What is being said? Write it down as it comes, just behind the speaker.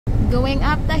Going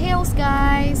up the hills,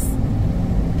 guys.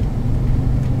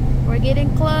 We're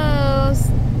getting close.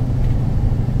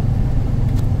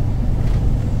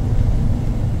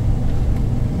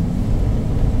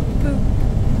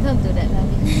 Don't do that,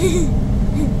 Lovey.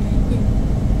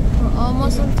 We're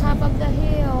almost on top of the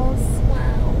hills.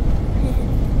 Wow.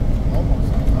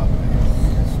 Almost on top of the hill.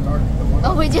 Just started the one.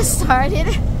 Oh, we just started.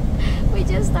 We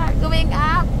just start going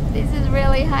up. This is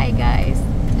really high, guys.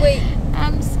 Wait,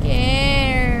 I'm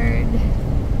scared.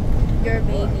 your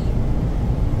baby.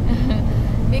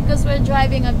 Because we're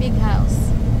driving a big house.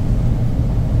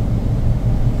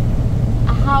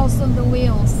 A house on the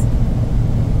wheels.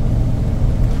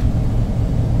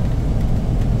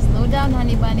 Slow down,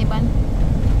 honey bunny bun.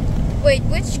 Wait,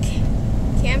 which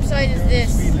campsite is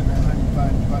this? Speed limit, honey,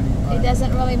 buddy. It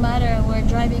doesn't really matter. We're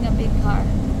driving a big car.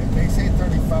 If they say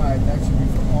 35, that should be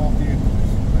for all vehicles,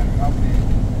 no matter how big.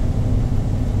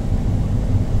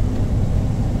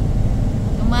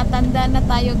 Tumatanda na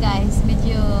tayo, guys.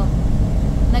 Medyo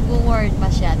nag-word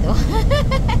masyado.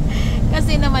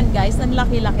 Kasi naman, guys, ang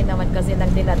laki-laki naman kasi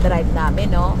ng dinadrive namin,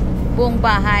 no? Buong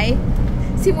bahay.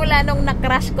 Simula nung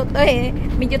na-crash ko to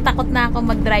medyo takot na ako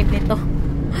mag-drive nito.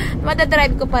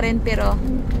 Madadrive ko pa rin pero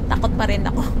takot pa rin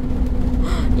ako.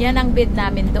 Yan ang bed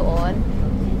namin doon.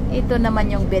 Ito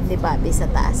naman yung bed ni Bobby sa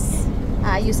taas.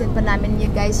 Ayusin pa namin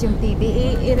yun, guys, yung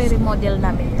TV. I-remodel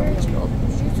namin ito yung loob.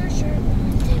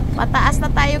 Pataas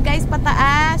na tayo, guys,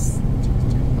 pataas.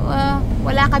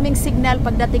 Wala kaming signal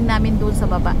pagdating namin doon sa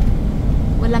baba.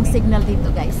 Walang signal dito,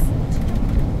 guys.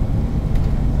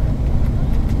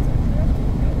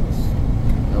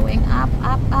 Going up,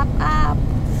 up, up, up.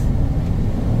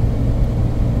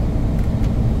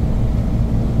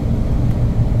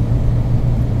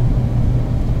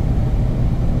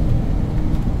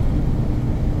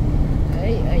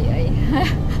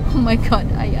 Oh my God,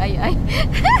 ay.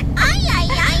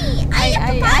 Ay,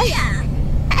 papaya.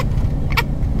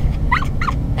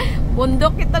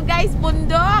 Bundok ito, guys,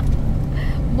 bundok.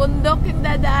 Bundok yung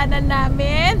dadaanan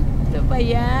namin. Ito ba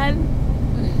yan?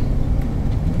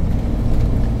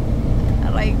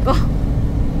 Aray ko.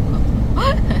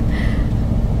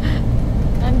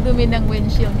 Ang dumi ng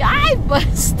windshield. Ay,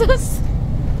 bastos.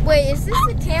 Wait, is this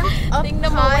the camp up Tingnan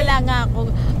mo, high? wala nga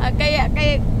ako. Kaya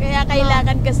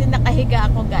kailangan kasi nakahiga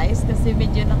ako, guys. Kasi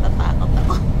medyo natatakot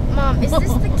ako. Mom, is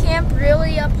this the camp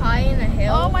really up high in a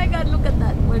hill? Oh my God, look at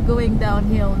that. We're going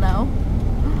downhill now.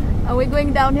 Are we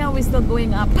going downhill? We're still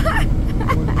going up.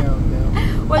 Going down now.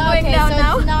 We're going okay, down so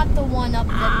now. it's not the one up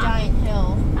the giant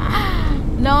hill.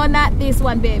 No, not this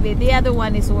one, baby. The other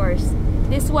one is worse.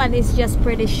 This one is just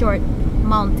pretty short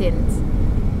mountains.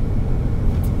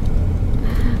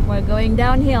 We're going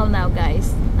downhill now,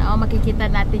 guys. Now, makikita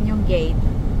natin yung gate.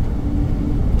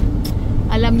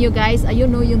 Alam nyo, guys, ayun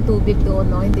no, yung tubig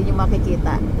doon, no? Hindi nyo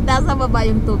makikita. Nasa baba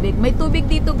yung tubig. May tubig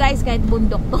dito, guys, kahit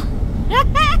bundok to.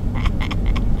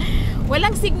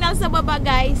 Walang signal sa baba,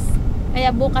 guys.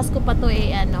 Kaya bukas ko pa to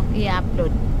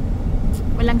i-upload.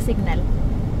 Walang signal.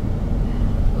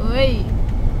 Uy.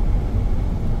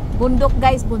 Bundok,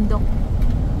 guys, bundok.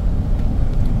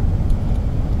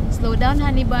 Slow down,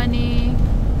 honey bunny.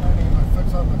 Honey, my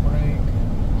foot's on the brake.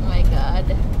 Oh my God.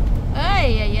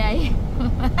 Ay.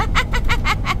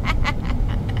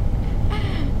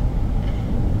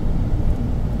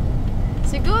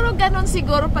 Siguro ganun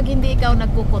pag hindi ikaw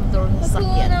nagko-control ng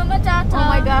sasakyan. Hakuna Matata.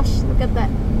 Oh my gosh, look at that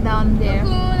down there.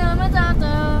 Hakuna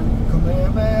Matata. Come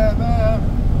here, baby.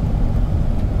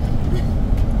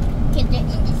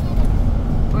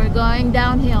 We're going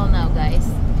downhill now, guys.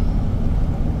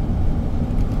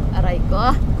 Aray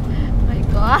ko.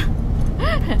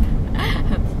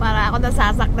 Para ako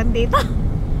nasasaktan dito.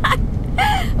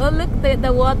 Oh, look,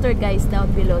 the water, guys,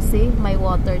 down below. See? May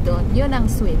water doon. Yun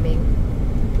ang swimming.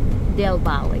 Del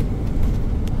Valley.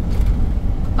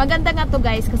 Maganda nga to,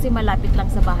 guys, kasi malapit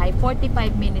lang sa bahay.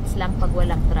 45 minutes lang pag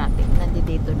walang traffic.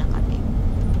 Nandito na kami.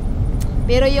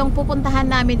 Pero yung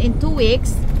pupuntahan namin in 2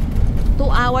 weeks, 2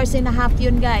 hours and a half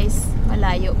yun, guys.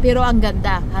 Malayo. Pero ang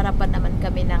ganda. Harapan naman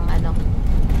kami ng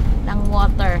ng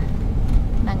water,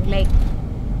 ng lake.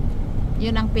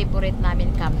 Yun ang favorite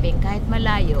namin camping. Kahit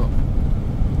malayo,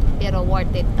 pero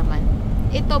worth it naman.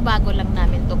 Ito, bago lang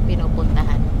namin itong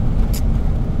pinupuntahan.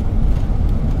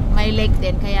 May lake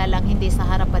din, kaya lang hindi sa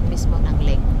harapan mismo ng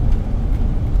lake.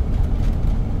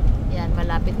 Yan,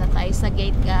 malapit na tayo sa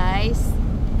gate, guys.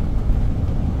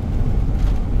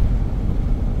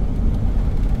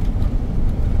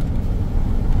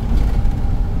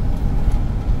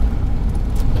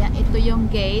 Yan, ito yung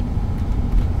gate.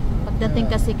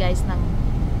 Pagdating kasi, guys, ng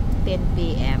 10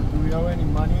 p.m. Do we owe any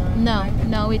money on it?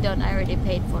 No, we don't. I already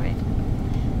paid for it.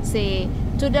 See,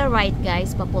 To the right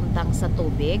guys, papuntang sa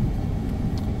tubig.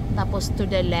 Tapos to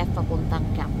the left, papuntang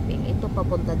camping. Ito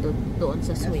papunta doon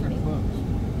sa Yes, they're swimming.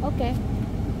 closed. Okay.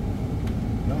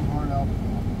 No hard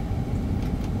alcohol.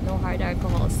 No hard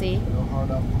alcohol, see? No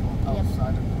hard alcohol Yep.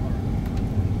 outside of the park.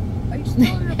 Are you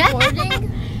still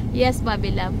recording? Yes, Bobby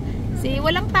Love. See,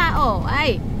 walang tao.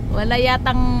 Ay, wala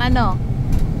yatang ano.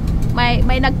 May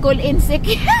nag-cool in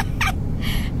sick.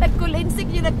 Nag-cool in sick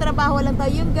yung nagtrabaho lang tayo.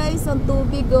 Yun guys, ang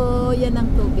tubig oh. Yan ang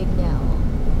tubig niya oh.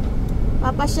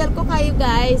 Papasyal ko kayo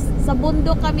guys. Sa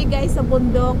bundok kami guys, sa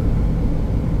bundok.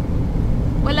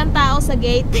 Walang tao sa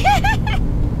gate.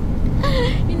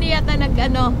 Hindi yata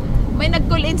nag-ano. May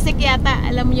nag-cool in sick yata.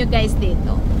 Alam niyo guys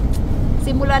dito.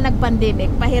 Simula nag-pandemic,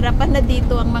 pahirapan na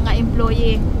dito ang mga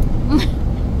employee.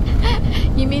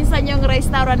 Yung minsan yung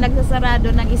restaurant nagsasarado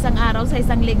ng isang araw sa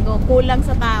isang linggo. Kulang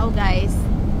sa tao guys.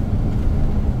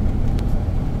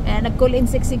 Kaya nag-cool in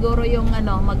sick siguro yung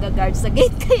ano, mag-guard sa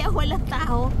gate. Kaya walang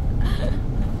tao.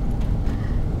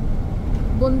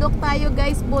 Bundok tayo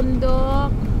guys,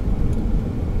 bundok.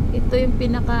 Ito yung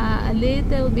pinaka a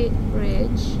little bit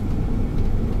bridge.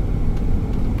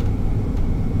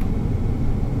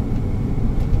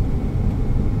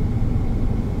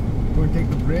 You want to take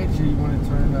the bridge or you want to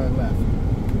turn left?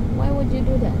 Why would you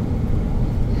do that?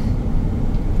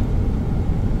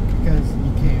 Because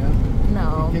you can.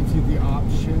 No. It gives you the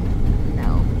option.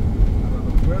 No. I don't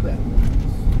know where that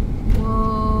is.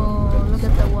 Whoa, look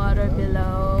at the water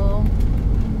below.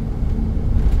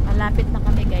 Malapit na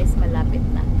kami guys, malapit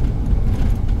na.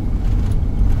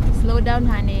 Slow down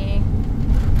honey.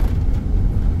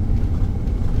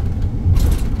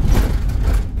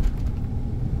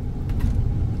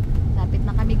 Malapit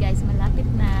na kami guys, malapit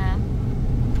na.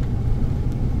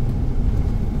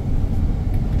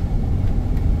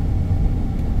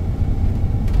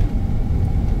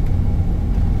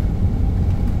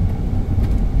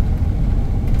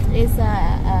 Is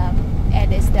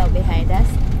Ed is still behind us?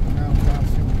 Now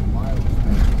crossing miles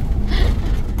back.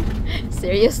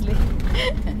 Seriously?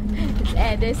 Is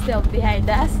Ed is still behind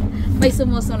us? May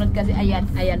sumusunod kasi, ayan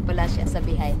pala siya sa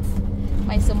behind.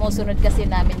 May sumusunod kasi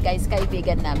namin guys,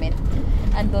 kaibigan namin.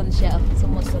 Andun siya,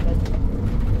 sumusunod.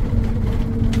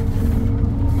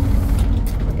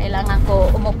 Kailangan ko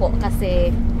umupo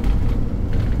kasi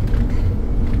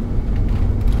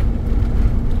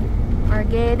we're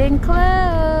getting close.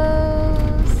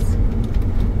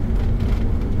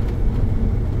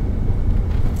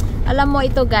 Alam mo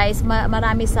ito guys,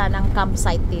 marami sanang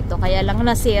campsite dito. Kaya lang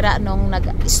nasira nung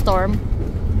nag-storm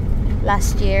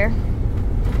last year.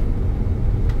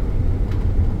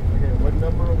 Okay, what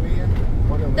number are we in?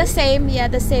 The same,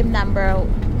 yeah, the same number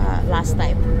last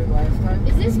time. Last time?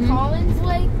 Is this Mhm. Collins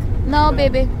Lake? No,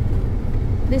 baby.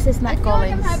 This is I not feel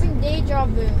like I'm Collins. having deja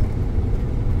vu.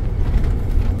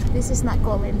 This is not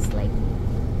Collins Lake.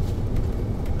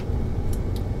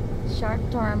 Short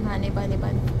term, honey bunny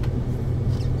bun.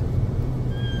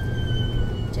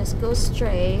 Just go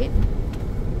straight.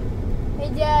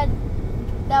 Hey Dad,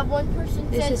 that one person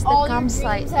This said is the all your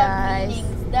campsite, dreams have guys.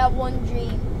 meanings. That one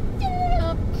dream.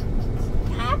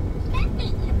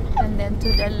 And then to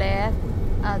the left.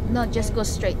 No, just go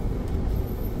straight.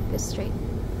 Go straight.